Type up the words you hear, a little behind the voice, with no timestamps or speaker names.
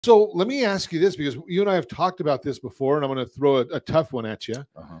So let me ask you this, because you and I have talked about this before, and I'm going to throw a tough one at you.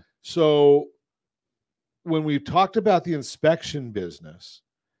 So when we talked about the inspection business,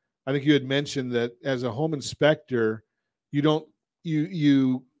 I think you had mentioned that as a home inspector,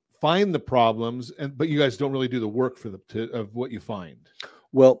 you find the problems, but you guys don't really do the work for of what you find.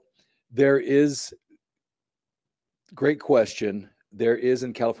 Well, there is, great question. There is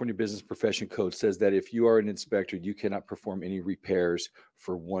in California Business Profession Code says that if you are an inspector, you cannot perform any repairs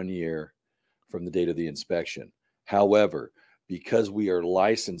for 1 year from the date of the inspection. However, because we are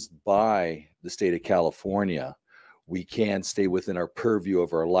licensed by the state of California, we can stay within our purview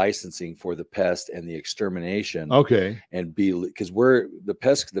of our licensing for the pest and the extermination. Okay. And because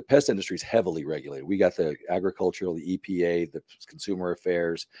the pest industry is heavily regulated. We got the agricultural, the EPA, the Consumer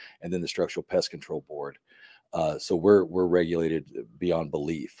Affairs, and then the Structural Pest Control Board. So we're regulated beyond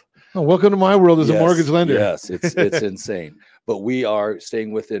belief. Oh, welcome to my world as a mortgage lender. Yes, it's insane. But we are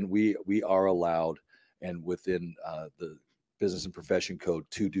staying within. We are allowed and within the Business and Profession Code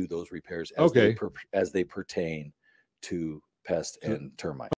to do those repairs as they pertain to pest and termite.